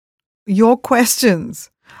your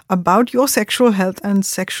questions about your sexual health and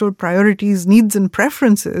sexual priorities, needs, and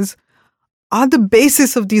preferences are the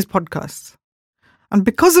basis of these podcasts. And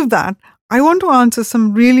because of that, I want to answer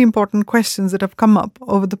some really important questions that have come up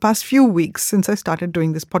over the past few weeks since I started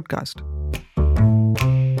doing this podcast.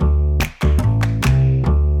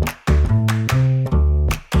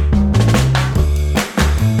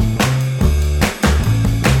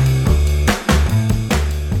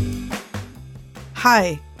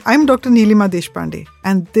 Hi, I'm Dr. Neelima Deshpande,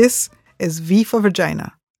 and this is V for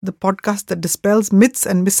Vagina, the podcast that dispels myths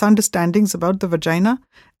and misunderstandings about the vagina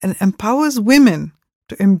and empowers women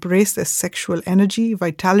to embrace their sexual energy,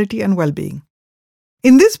 vitality, and well-being.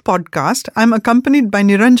 In this podcast, I'm accompanied by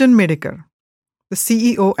Niranjan Medekar, the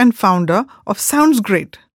CEO and founder of Sounds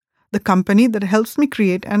Great, the company that helps me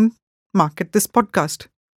create and market this podcast.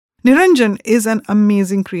 Niranjan is an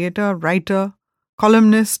amazing creator, writer,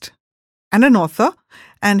 columnist, and an author,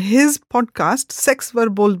 and his podcast, Sex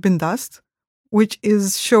Verbal Bindast, which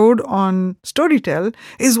is showed on Storytel,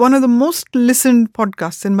 is one of the most listened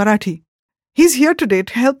podcasts in Marathi. He's here today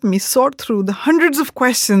to help me sort through the hundreds of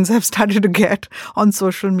questions I've started to get on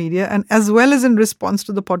social media, and as well as in response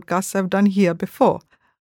to the podcasts I've done here before.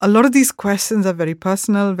 A lot of these questions are very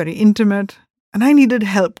personal, very intimate, and I needed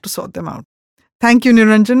help to sort them out. Thank you,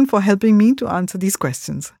 Niranjan, for helping me to answer these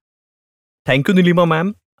questions. Thank you, Neelima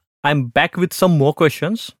ma'am. I'm back with some more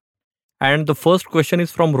questions. And the first question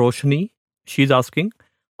is from Roshni. She's asking,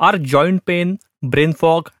 are joint pain, brain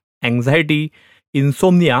fog, anxiety,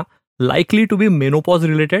 insomnia likely to be menopause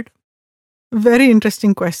related? Very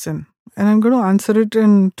interesting question. And I'm going to answer it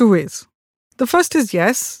in two ways. The first is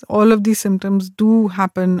yes, all of these symptoms do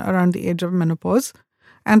happen around the age of menopause.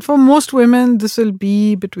 And for most women, this will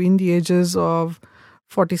be between the ages of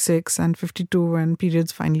 46 and 52 when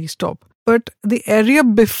periods finally stop. But the area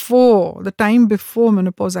before, the time before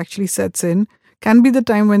menopause actually sets in, can be the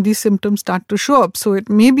time when these symptoms start to show up. So it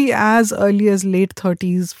may be as early as late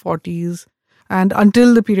 30s, 40s, and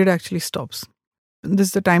until the period actually stops. This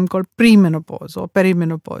is the time called premenopause or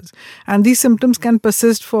perimenopause. And these symptoms can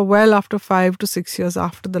persist for well after 5 to 6 years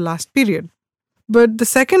after the last period. But the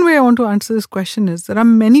second way I want to answer this question is there are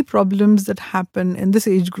many problems that happen in this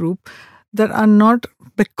age group that are not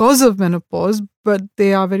because of menopause, but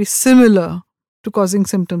they are very similar to causing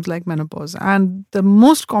symptoms like menopause. And the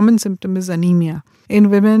most common symptom is anemia. In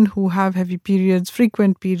women who have heavy periods,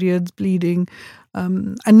 frequent periods, bleeding,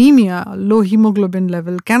 anemia, low hemoglobin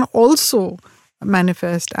level can also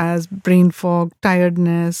manifest as brain fog,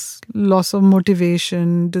 tiredness, loss of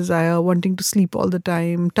motivation, desire, wanting to sleep all the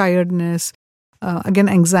time, tiredness, again,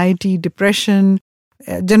 anxiety, depression,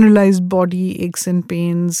 generalized body aches and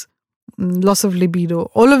pains, loss of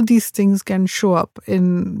libido. All of these things can show up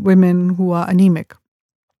in women who are anemic.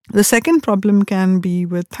 The second problem can be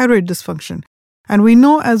with thyroid dysfunction. And we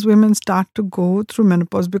know as women start to go through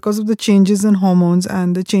menopause because of the changes in hormones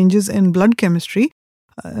and the changes in blood chemistry,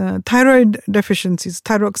 thyroid deficiencies,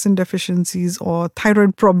 thyroxine deficiencies, or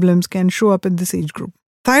thyroid problems can show up in this age group.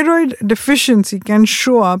 Thyroid deficiency can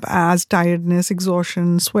show up as tiredness,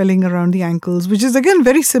 exhaustion, swelling around the ankles, which is again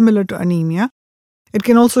very similar to anemia. It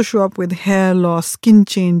can also show up with hair loss, skin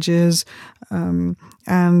changes, and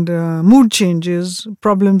mood changes,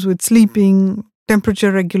 problems with sleeping, temperature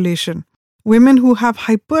regulation. Women who have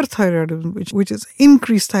hyperthyroidism, which is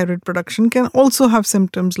increased thyroid production, can also have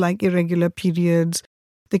symptoms like irregular periods.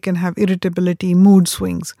 They can have irritability, mood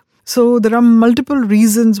swings. So there are multiple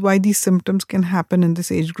reasons why these symptoms can happen in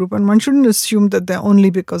this age group, and one shouldn't assume that they're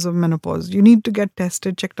only because of menopause. You need to get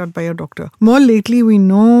tested, checked out by your doctor. More lately, we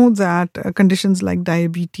know that conditions like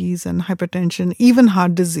diabetes and hypertension, even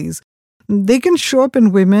heart disease, they can show up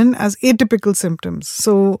in women as atypical symptoms.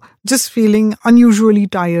 So just feeling unusually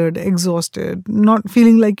tired, exhausted, not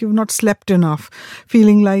feeling like you've not slept enough,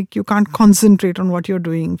 feeling like you can't concentrate on what you're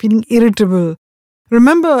doing, feeling irritable.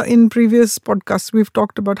 Remember, in previous podcasts, we've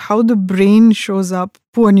talked about how the brain shows up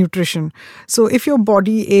poor nutrition. So if your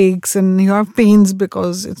body aches and you have pains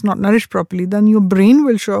because it's not nourished properly, then your brain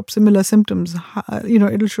will show up similar symptoms.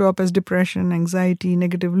 It'll show up as depression, anxiety,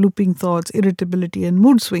 negative looping thoughts, irritability, and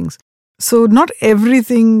mood swings. So not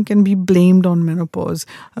everything can be blamed on menopause.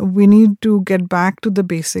 We need to get back to the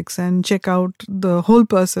basics and check out the whole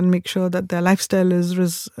person, make sure that their lifestyle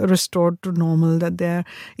is restored to normal, that they're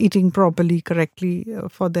eating properly, correctly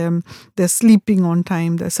for them, they're sleeping on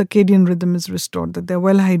time, their circadian rhythm is restored, that they're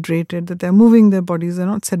well hydrated, that they're moving their bodies, they're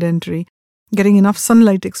not sedentary, getting enough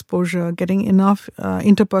sunlight exposure, getting enough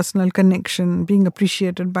interpersonal connection, being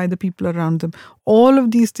appreciated by the people around them. All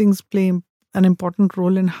of these things play an important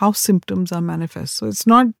role in how symptoms are manifest. So it's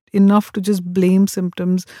not enough to just blame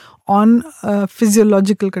symptoms on a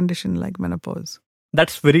physiological condition like menopause.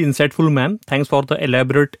 That's very insightful, ma'am. Thanks for the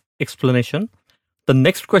elaborate explanation. The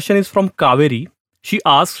next question is from Kaveri. She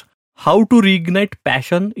asks, how to reignite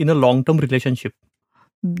passion in a long-term relationship?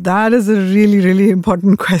 That is a really, really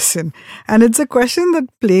important question. And it's a question that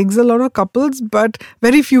plagues a lot of couples, but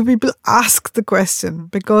very few people ask the question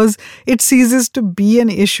because it ceases to be an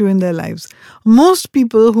issue in their lives. Most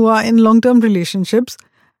people who are in long-term relationships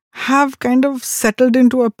have kind of settled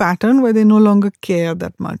into a pattern where they no longer care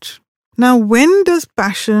that much. Now, when does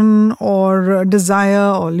passion or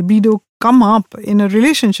desire or libido come up in a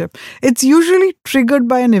relationship? It's usually triggered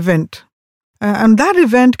by an event. And that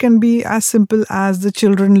event can be as simple as the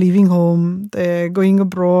children leaving home, they're going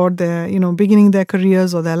abroad, they're, beginning their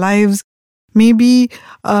careers or their lives. Maybe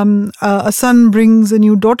a son brings a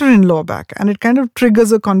new daughter-in-law back and it kind of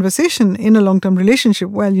triggers a conversation in a long-term relationship.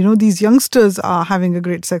 Well, these youngsters are having a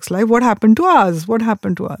great sex life. What happened to us? What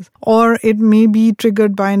happened to us? Or it may be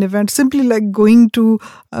triggered by an event simply like going to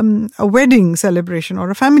a wedding celebration or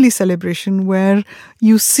a family celebration where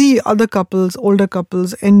you see other couples, older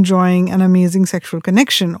couples enjoying an amazing sexual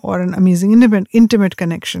connection or an amazing intimate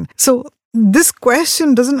connection. So this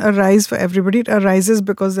question doesn't arise for everybody. It arises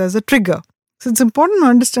because there's a trigger. So it's important to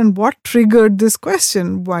understand what triggered this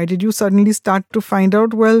question. Why did you suddenly start to find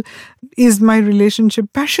out, well, is my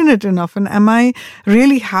relationship passionate enough? And am I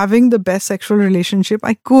really having the best sexual relationship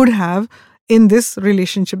I could have in this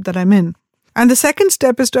relationship that I'm in? And the second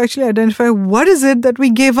step is to actually identify what is it that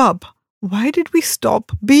we gave up? Why did we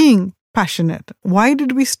stop being passionate? Why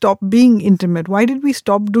did we stop being intimate? Why did we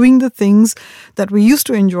stop doing the things that we used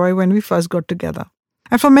to enjoy when we first got together?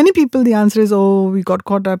 And for many people, the answer is, we got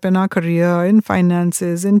caught up in our career, in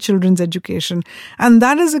finances, in children's education. And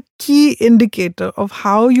that is a key indicator of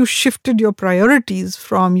how you shifted your priorities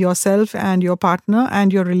from yourself and your partner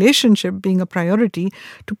and your relationship being a priority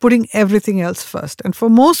to putting everything else first. And for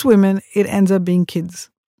most women, it ends up being kids.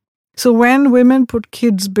 So when women put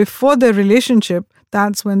kids before their relationship,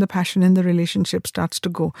 that's when the passion in the relationship starts to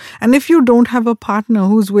go. And if you don't have a partner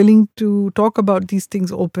who's willing to talk about these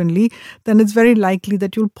things openly, then it's very likely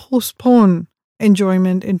that you'll postpone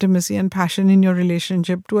enjoyment, intimacy, and passion in your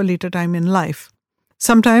relationship to a later time in life.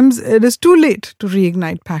 Sometimes it is too late to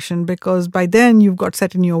reignite passion because by then you've got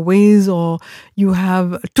set in your ways or you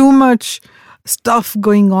have too much stuff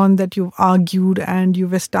going on that you've argued and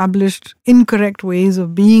you've established incorrect ways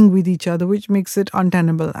of being with each other, which makes it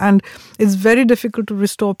untenable. And it's very difficult to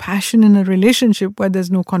restore passion in a relationship where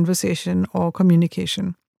there's no conversation or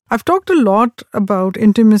communication. I've talked a lot about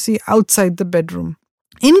intimacy outside the bedroom.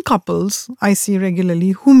 In couples, I see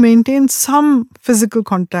regularly who maintain some physical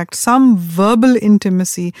contact, some verbal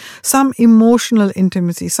intimacy, some emotional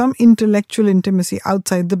intimacy, some intellectual intimacy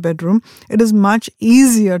outside the bedroom. It is much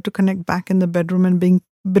easier to connect back in the bedroom and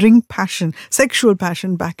bring passion, sexual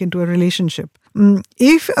passion back into a relationship.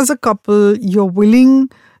 If as a couple, you're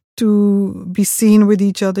willing to be seen with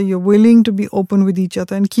each other, you're willing to be open with each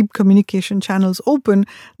other and keep communication channels open,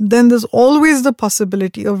 then there's always the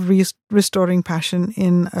possibility of restoring passion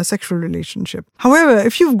in a sexual relationship. However,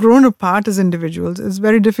 if you've grown apart as individuals, it's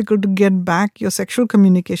very difficult to get back your sexual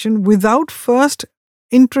communication without first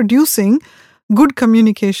introducing good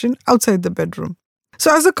communication outside the bedroom.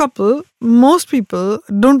 So as a couple, most people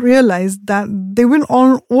don't realize that they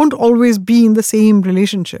won't always be in the same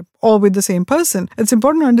relationship or with the same person. It's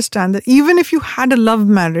important to understand that even if you had a love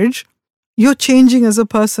marriage, you're changing as a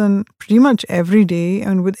person pretty much every day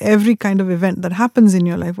and with every kind of event that happens in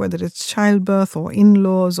your life, whether it's childbirth or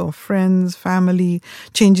in-laws or friends, family,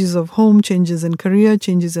 changes of home, changes in career,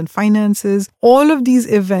 changes in finances. All of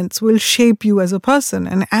these events will shape you as a person.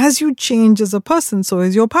 And as you change as a person, so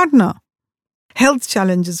is your partner. Health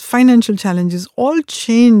challenges, financial challenges, all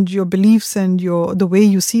change your beliefs and the way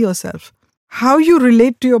you see yourself. How you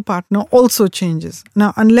relate to your partner also changes.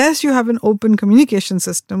 Now, unless you have an open communication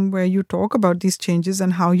system where you talk about these changes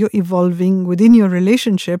and how you're evolving within your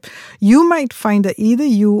relationship, you might find that either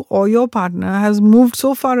you or your partner has moved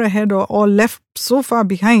so far ahead or left so far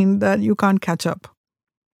behind that you can't catch up.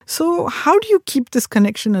 So how do you keep this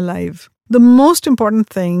connection alive? The most important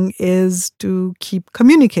thing is to keep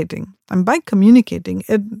communicating. And by communicating,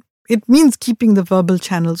 it means keeping the verbal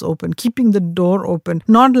channels open, keeping the door open,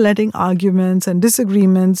 not letting arguments and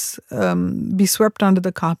disagreements be swept under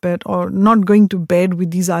the carpet or not going to bed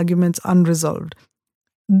with these arguments unresolved.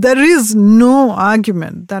 There is no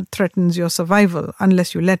argument that threatens your survival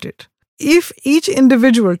unless you let it. if each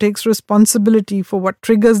individual takes responsibility for what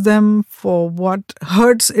triggers them, for what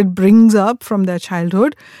hurts it brings up from their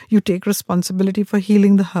childhood, you take responsibility for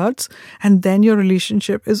healing the hurts, and then your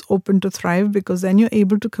relationship is open to thrive, because then you're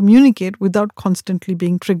able to communicate without constantly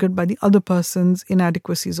being triggered by the other person's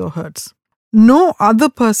inadequacies or hurts. No other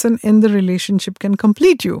person in the relationship can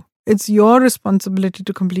complete you. It's your responsibility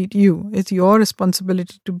to complete you. It's your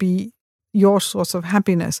responsibility to be your source of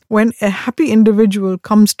happiness. When a happy individual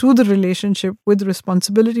comes to the relationship with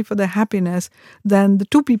responsibility for their happiness, then the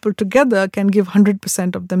two people together can give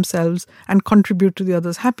 100% of themselves and contribute to the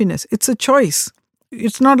other's happiness. It's a choice.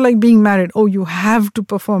 It's not like being married. Oh, you have to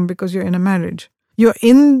perform because you're in a marriage. You're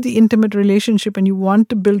in the intimate relationship and you want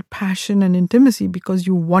to build passion and intimacy because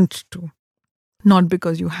you want to, not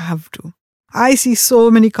because you have to. I see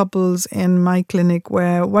so many couples in my clinic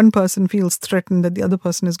where one person feels threatened that the other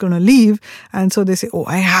person is going to leave. And so they say, oh,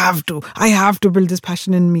 I have to build this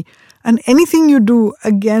passion in me. And anything you do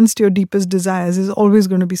against your deepest desires is always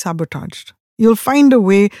going to be sabotaged. You'll find a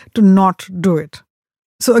way to not do it.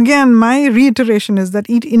 So again, my reiteration is that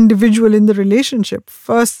each individual in the relationship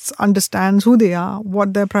first understands who they are,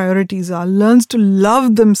 what their priorities are, learns to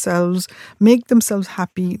love themselves, make themselves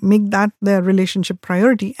happy, make that their relationship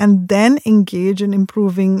priority, and then engage in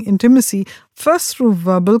improving intimacy, first through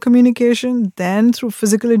verbal communication, then through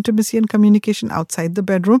physical intimacy and communication outside the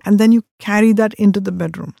bedroom, and then you carry that into the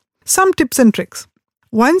bedroom. Some tips and tricks.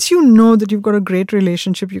 Once you know that you've got a great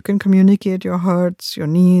relationship, you can communicate your hurts, your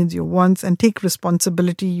needs, your wants, and take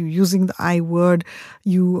responsibility. You're using the I word.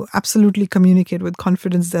 You absolutely communicate with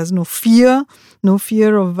confidence. There's no fear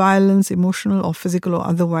of violence, emotional or physical or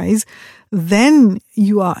otherwise. Then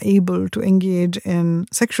you are able to engage in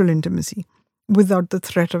sexual intimacy without the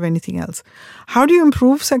threat of anything else. How do you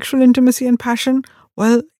improve sexual intimacy and passion?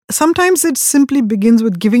 Well, sometimes it simply begins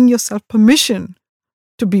with giving yourself permission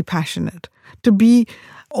to be passionate, to be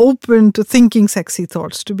open to thinking sexy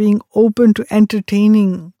thoughts, to being open to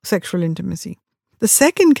entertaining sexual intimacy. The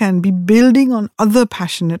second can be building on other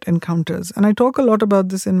passionate encounters. And I talk a lot about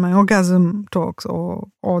this in my orgasm talks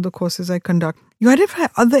or the courses I conduct. You identify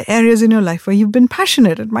other areas in your life where you've been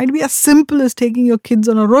passionate. It might be as simple as taking your kids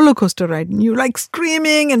on a roller coaster ride and you're like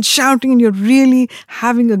screaming and shouting and you're really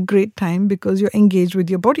having a great time because you're engaged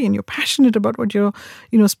with your body and you're passionate about what you're,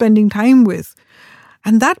 spending time with.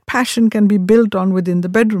 And that passion can be built on within the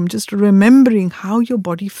bedroom, just remembering how your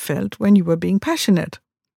body felt when you were being passionate.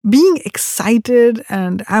 Being excited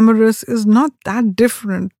and amorous is not that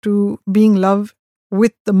different to being in love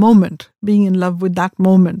with the moment, being in love with that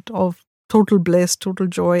moment of total bliss, total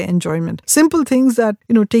joy, enjoyment. Simple things that,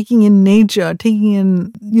 taking in nature, taking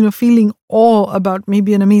in, feeling awe about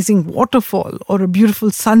maybe an amazing waterfall or a beautiful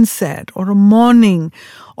sunset or a morning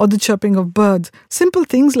or the chirping of birds. Simple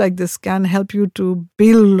things like this can help you to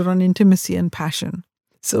build on intimacy and passion.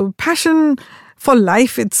 So passion for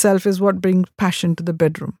life itself is what brings passion to the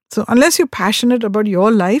bedroom. So unless you're passionate about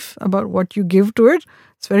your life, about what you give to it,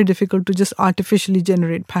 it's very difficult to just artificially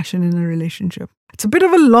generate passion in a relationship. It's a bit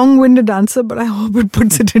of a long-winded answer, but I hope it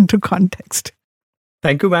puts it into context.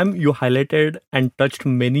 Thank you, ma'am. You highlighted and touched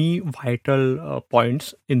many vital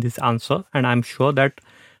points in this answer. And I'm sure that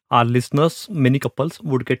our listeners, many couples,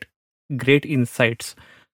 would get great insights.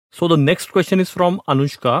 So the next question is from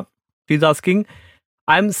Anushka. She's asking,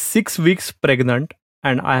 I'm 6 weeks pregnant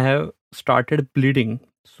and I have started bleeding.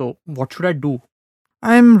 So what should I do?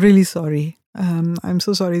 I'm really sorry. I'm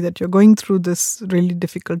so sorry that you're going through this really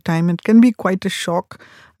difficult time. It can be quite a shock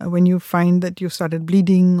when you find that you started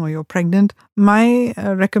bleeding or you're pregnant. My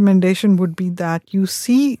recommendation would be that you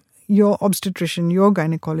see your obstetrician, your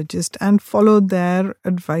gynecologist, and follow their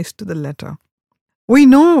advice to the letter. We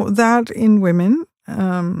know that in women,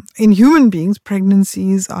 in human beings,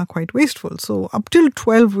 pregnancies are quite wasteful. So up till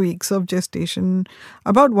 12 weeks of gestation,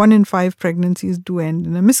 about 1 in 5 pregnancies do end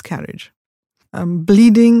in a miscarriage.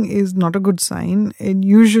 Bleeding is not a good sign. It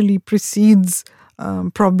usually precedes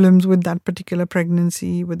problems with that particular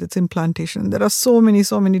pregnancy, with its implantation. There are so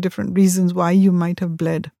many different reasons why you might have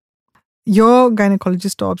bled. Your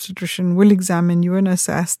gynecologist or obstetrician will examine you and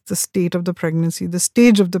assess the state of the pregnancy, the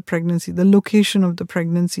stage of the pregnancy, the location of the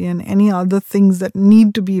pregnancy, and any other things that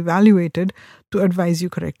need to be evaluated to advise you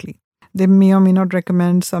correctly. They may or may not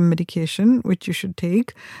recommend some medication which you should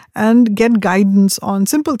take and get guidance on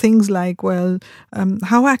simple things like,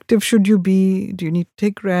 how active should you be? Do you need to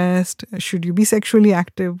take rest? Should you be sexually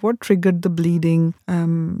active? What triggered the bleeding?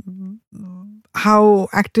 How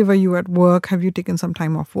active are you at work? Have you taken some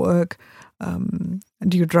time off work?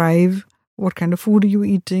 Do you drive? What kind of food are you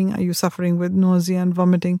eating? Are you suffering with nausea and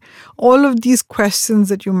vomiting? All of these questions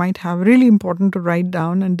that you might have, really important to write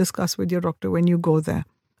down and discuss with your doctor when you go there.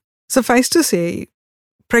 Suffice to say,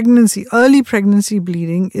 early pregnancy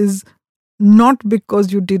bleeding is not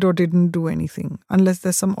because you did or didn't do anything, unless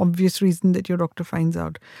there's some obvious reason that your doctor finds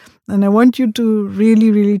out. And I want you to really,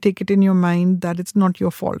 really take it in your mind that it's not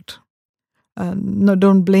your fault. No,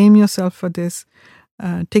 don't blame yourself for this.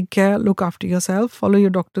 Take care, look after yourself, follow your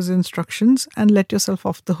doctor's instructions, and let yourself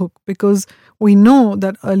off the hook, because we know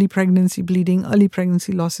that early pregnancy bleeding, early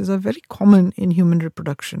pregnancy losses are very common in human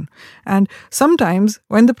reproduction. And sometimes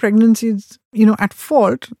when the pregnancy is, at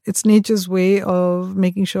fault, it's nature's way of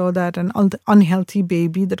making sure that an unhealthy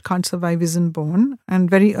baby that can't survive isn't born. And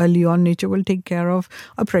very early on, nature will take care of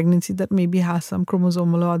a pregnancy that maybe has some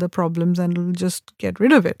chromosomal or other problems, and it'll just get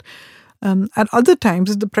rid of it. At other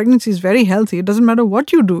times, if the pregnancy is very healthy, it doesn't matter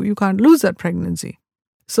what you do, you can't lose that pregnancy.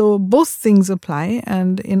 So both things apply.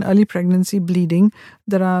 And in early pregnancy bleeding,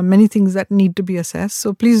 there are many things that need to be assessed.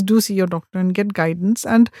 So please do see your doctor and get guidance.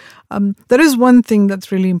 And there is one thing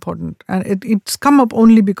that's really important, and it's come up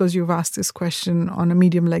only because you've asked this question on a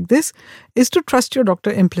medium like this, is to trust your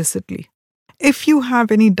doctor implicitly. If you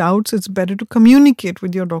have any doubts, it's better to communicate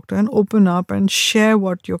with your doctor and open up and share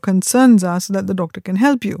what your concerns are so that the doctor can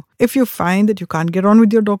help you. If you find that you can't get on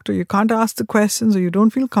with your doctor, you can't ask the questions, or you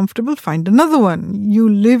don't feel comfortable, find another one. You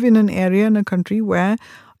live in an area, in a country where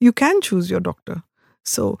you can choose your doctor.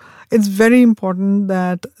 So it's very important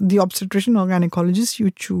that the obstetrician or gynecologist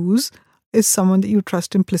you choose is someone that you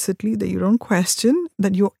trust implicitly, that you don't question,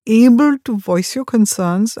 that you're able to voice your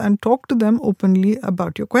concerns and talk to them openly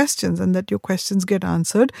about your questions, and that your questions get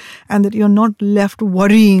answered, and that you're not left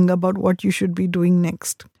worrying about what you should be doing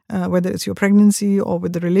next, whether it's your pregnancy or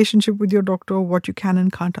with the relationship with your doctor, or what you can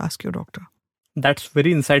and can't ask your doctor. That's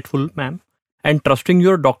very insightful, ma'am. And trusting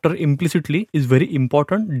your doctor implicitly is very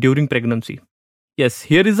important during pregnancy. Yes,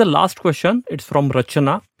 here is the last question. It's from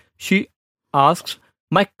Rachana. She asks,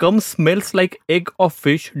 my cum smells like egg of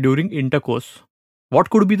fish during intercourse. What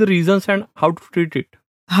could be the reasons and how to treat it?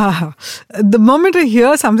 The moment I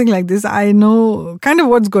hear something like this, I know kind of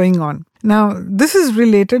what's going on. Now, this is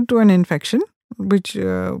related to an infection, which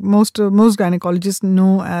most gynecologists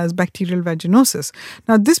know as bacterial vaginosis.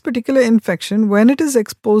 Now, this particular infection, when it is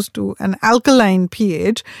exposed to an alkaline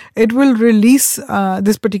pH, it will release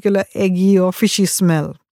this particular eggy or fishy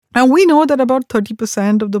smell. Now, we know that about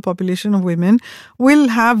 30% of the population of women will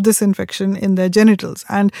have this infection in their genitals.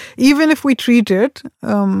 And even if we treat it,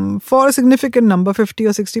 for a significant number, 50 or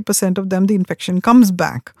 60% of them, the infection comes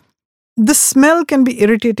back. The smell can be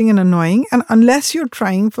irritating and annoying. And unless you're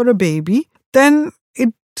trying for a baby, then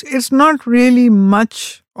it's not really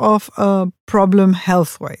much of a problem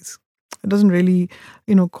health-wise. It doesn't really,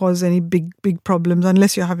 cause any big problems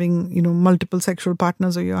unless you're having, multiple sexual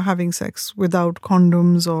partners, or you're having sex without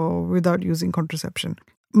condoms or without using contraception.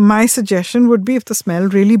 My suggestion would be, if the smell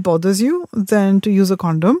really bothers you, then to use a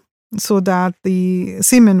condom so that the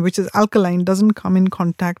semen, which is alkaline, doesn't come in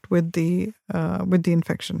contact with the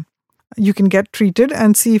infection. You can get treated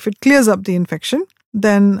and see if it clears up the infection.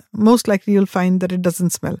 Then most likely you'll find that it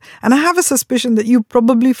doesn't smell. And I have a suspicion that you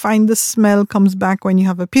probably find the smell comes back when you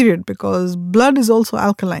have a period, because blood is also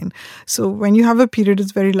alkaline. So when you have a period,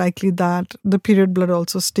 it's very likely that the period blood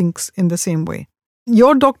also stinks in the same way.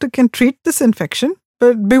 Your doctor can treat this infection,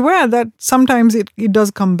 but beware that sometimes it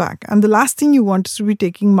does come back. And the last thing you want is to be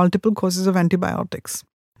taking multiple courses of antibiotics.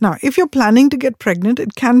 Now, if you're planning to get pregnant,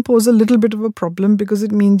 it can pose a little bit of a problem because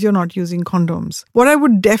it means you're not using condoms. What I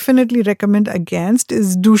would definitely recommend against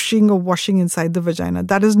is douching or washing inside the vagina.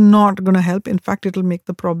 That is not going to help. In fact, it'll make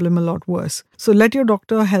the problem a lot worse. So let your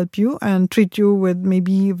doctor help you and treat you with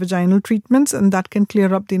maybe vaginal treatments, and that can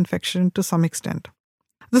clear up the infection to some extent.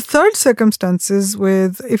 The third circumstance is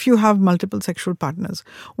if you have multiple sexual partners.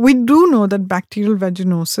 We do know that bacterial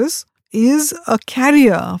vaginosis is a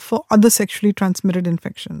carrier for other sexually transmitted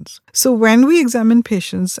infections. So when we examine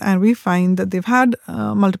patients and we find that they've had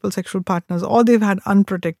multiple sexual partners, or they've had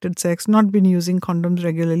unprotected sex, not been using condoms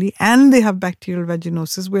regularly, and they have bacterial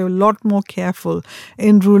vaginosis, we're a lot more careful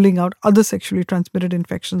in ruling out other sexually transmitted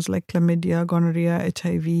infections like chlamydia, gonorrhea,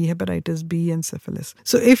 HIV, hepatitis B, and syphilis.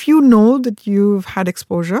 So if you know that you've had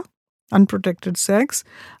exposure, unprotected sex,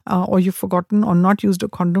 or you've forgotten or not used a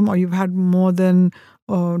condom, or you've had more than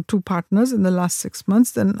 2 partners in the last 6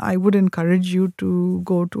 months, then I would encourage you to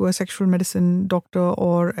go to a sexual medicine doctor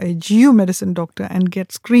or a GU medicine doctor and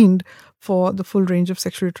get screened for the full range of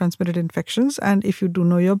sexually transmitted infections. And if you do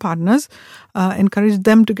know your partners, encourage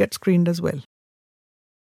them to get screened as well.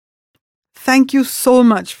 Thank you so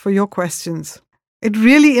much for your questions. It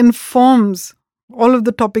really informs all of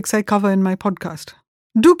the topics I cover in my podcast.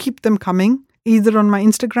 Do keep them coming, either on my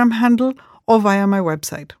Instagram handle or via my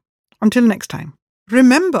website. Until next time.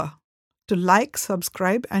 Remember to like,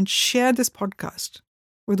 subscribe, and share this podcast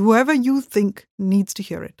with whoever you think needs to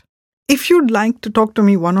hear it. If you'd like to talk to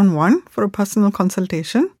me one-on-one for a personal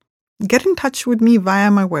consultation, get in touch with me via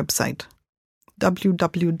my website,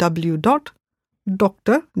 www.drdnilima,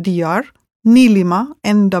 Neelima,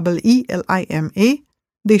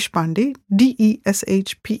 Deshpande,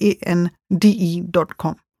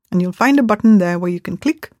 Deshpande.com. And you'll find a button there where you can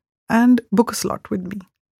click and book a slot with me.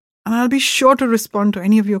 And I'll be sure to respond to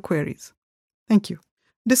any of your queries. Thank you.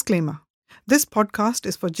 Disclaimer. This podcast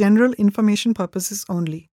is for general information purposes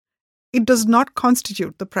only. It does not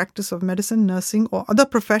constitute the practice of medicine, nursing, or other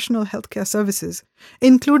professional healthcare services,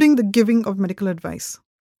 including the giving of medical advice.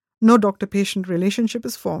 No doctor-patient relationship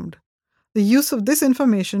is formed. The use of this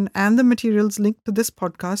information and the materials linked to this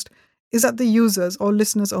podcast is at the user's or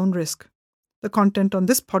listener's own risk. The content on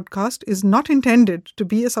this podcast is not intended to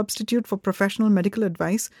be a substitute for professional medical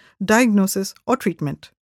advice, diagnosis, or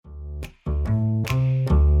treatment.